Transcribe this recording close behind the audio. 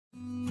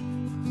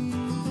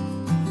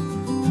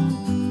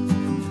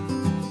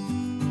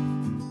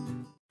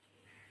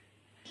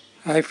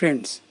Hi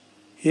friends,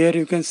 here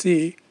you can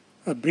see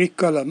a brick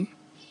column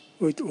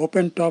with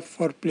open top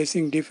for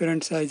placing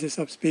different sizes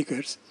of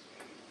speakers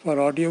for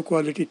audio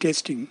quality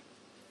testing.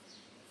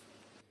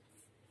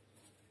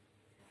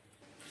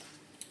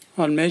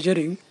 On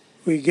measuring,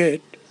 we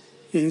get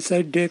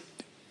inside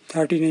depth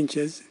 13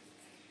 inches,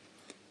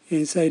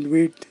 inside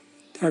width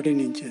 13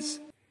 inches.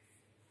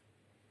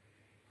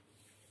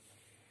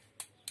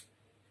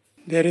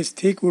 There is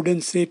thick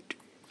wooden seat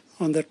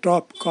on the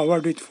top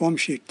covered with foam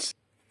sheets.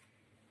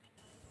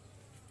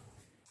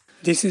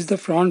 This is the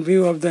front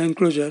view of the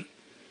enclosure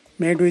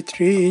made with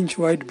 3-inch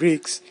wide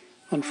bricks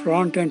on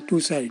front and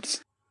two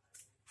sides.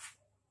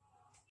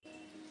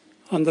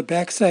 On the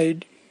back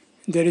side,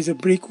 there is a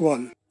brick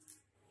wall.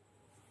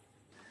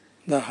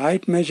 The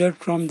height measured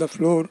from the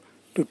floor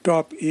to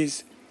top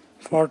is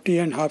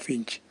 40.5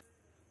 inch.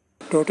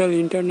 Total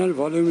internal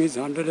volume is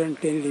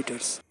 110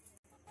 liters.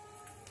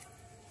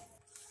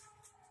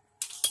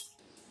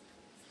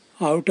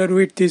 Outer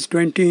width is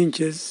 20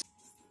 inches.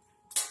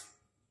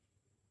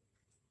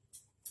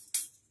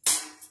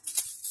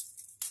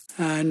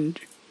 And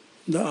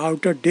the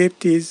outer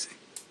depth is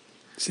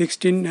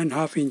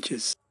 16.5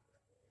 inches.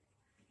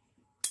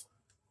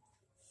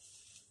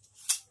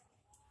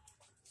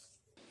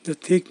 The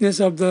thickness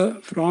of the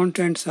front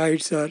and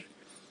sides are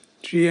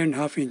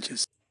 3.5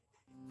 inches.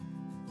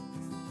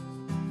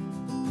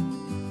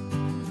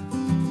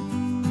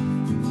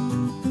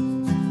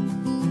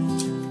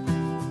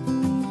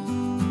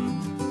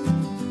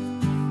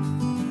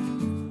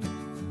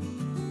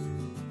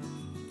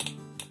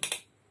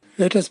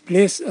 Let us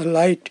place a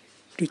light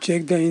to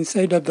check the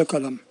inside of the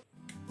column.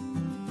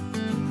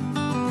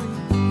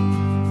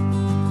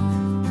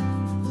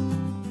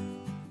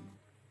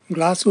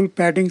 Glass wool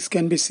paddings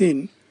can be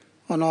seen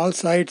on all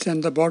sides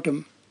and the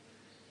bottom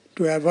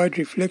to avoid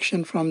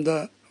reflection from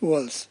the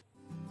walls.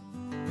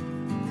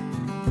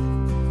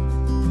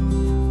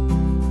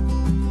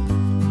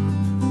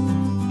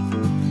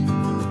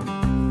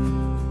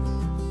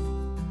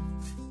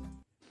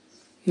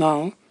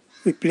 Now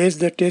we place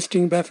the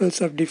testing baffles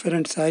of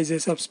different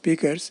sizes of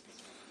speakers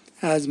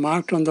as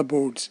marked on the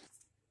boards.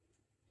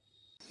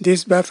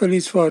 This baffle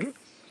is for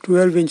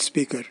 12-inch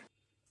speaker.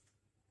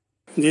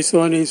 This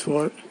one is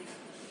for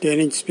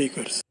 10-inch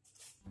speakers.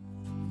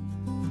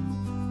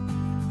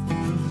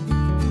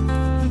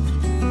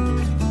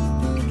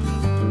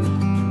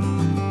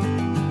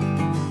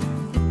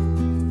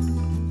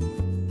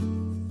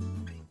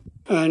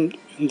 And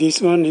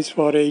this one is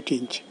for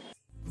 8-inch.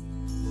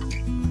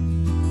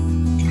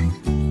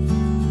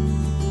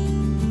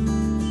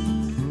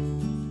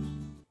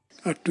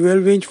 A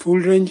 12-inch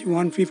full-range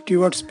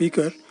 150-watt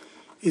speaker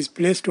is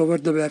placed over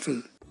the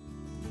baffle.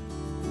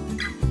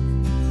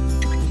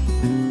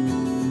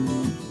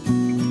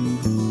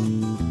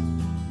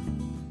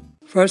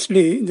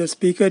 Firstly, the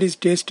speaker is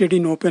tested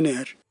in open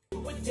air.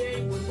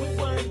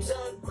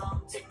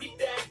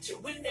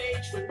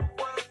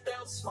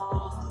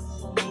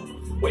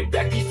 Way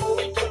back before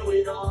we blew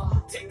it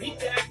all. Take me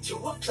back to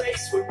a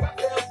place where I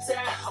felt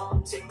at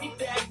home. Take me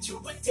back to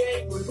a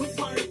day when we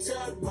weren't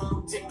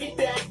alone. Take me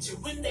back to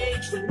an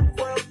age when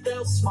the world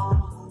felt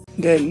small.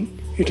 Then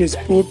it is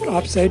put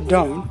upside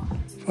down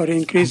for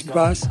increased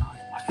bass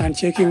and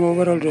checking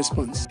overall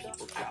response.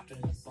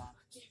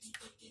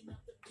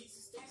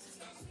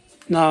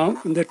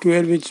 Now the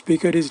 12-inch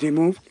speaker is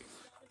removed.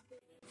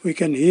 We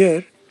can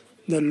hear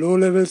the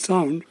low-level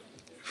sound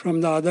from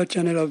the other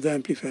channel of the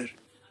amplifier.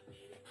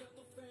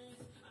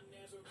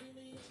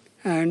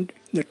 And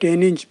the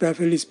 10-inch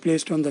baffle is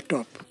placed on the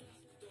top.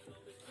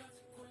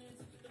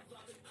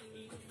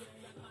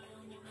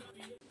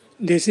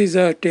 This is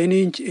a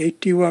 10-inch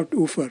 80-watt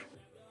woofer.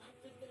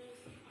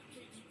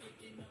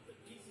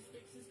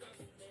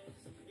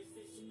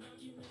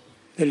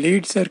 The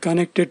leads are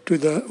connected to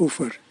the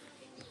woofer.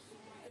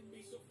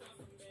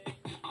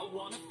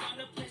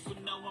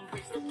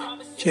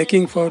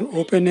 Checking for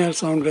open-air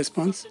sound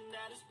response.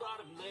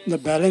 The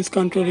balance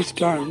control is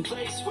turned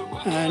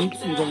and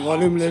the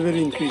volume level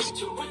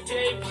increased.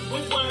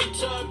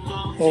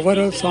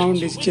 Overall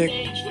sound is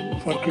checked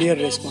for clear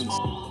response.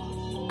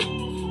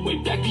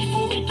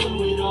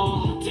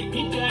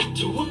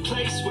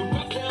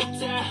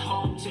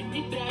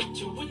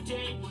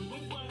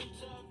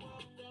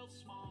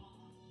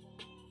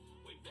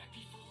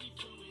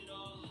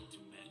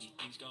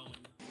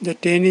 The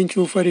 10-inch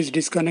woofer is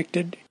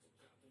disconnected.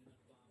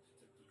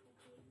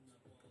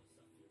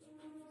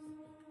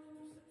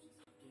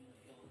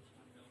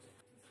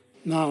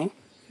 Now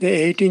the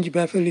 8-inch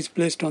baffle is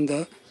placed on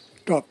the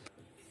top.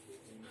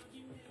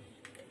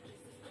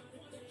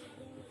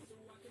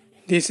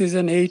 This is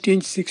an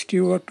 8-inch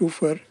 60-watt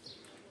woofer.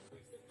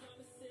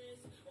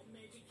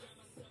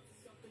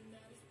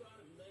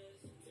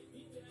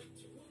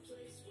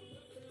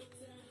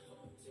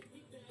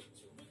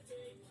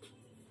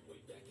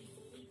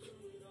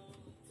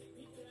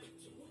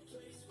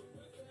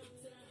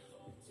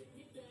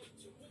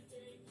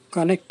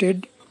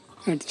 Connected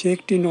and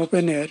checked in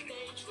open air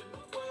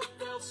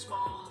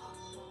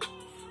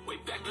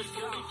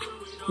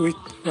with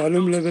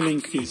volume level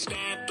increased.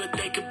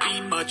 it could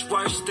be much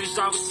worse. There's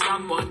always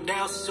someone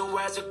else who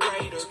has a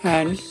greater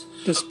and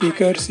the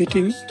speaker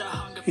sitting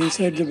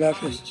inside the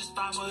baffle. Just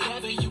find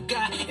whatever you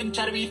got and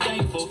try to be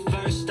thankful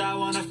first. I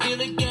wanna feel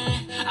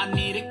again, I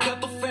need a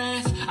couple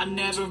friends. I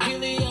never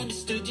really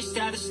understood just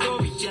how the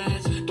story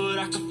ends, but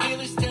I can feel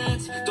it's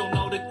tense, don't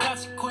know the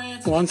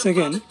consequence. Once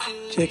again,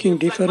 checking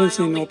difference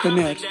in open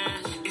air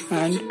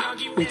and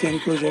with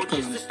enclosure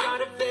column.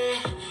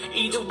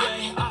 Either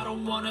way, I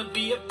don't wanna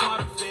be a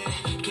part of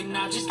it. Can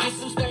I just get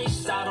some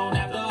space? I don't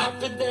have the heart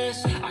for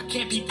this. I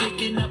can't be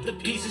picking up the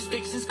pieces,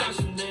 fixing scars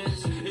from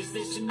this. Is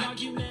this an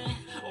argument?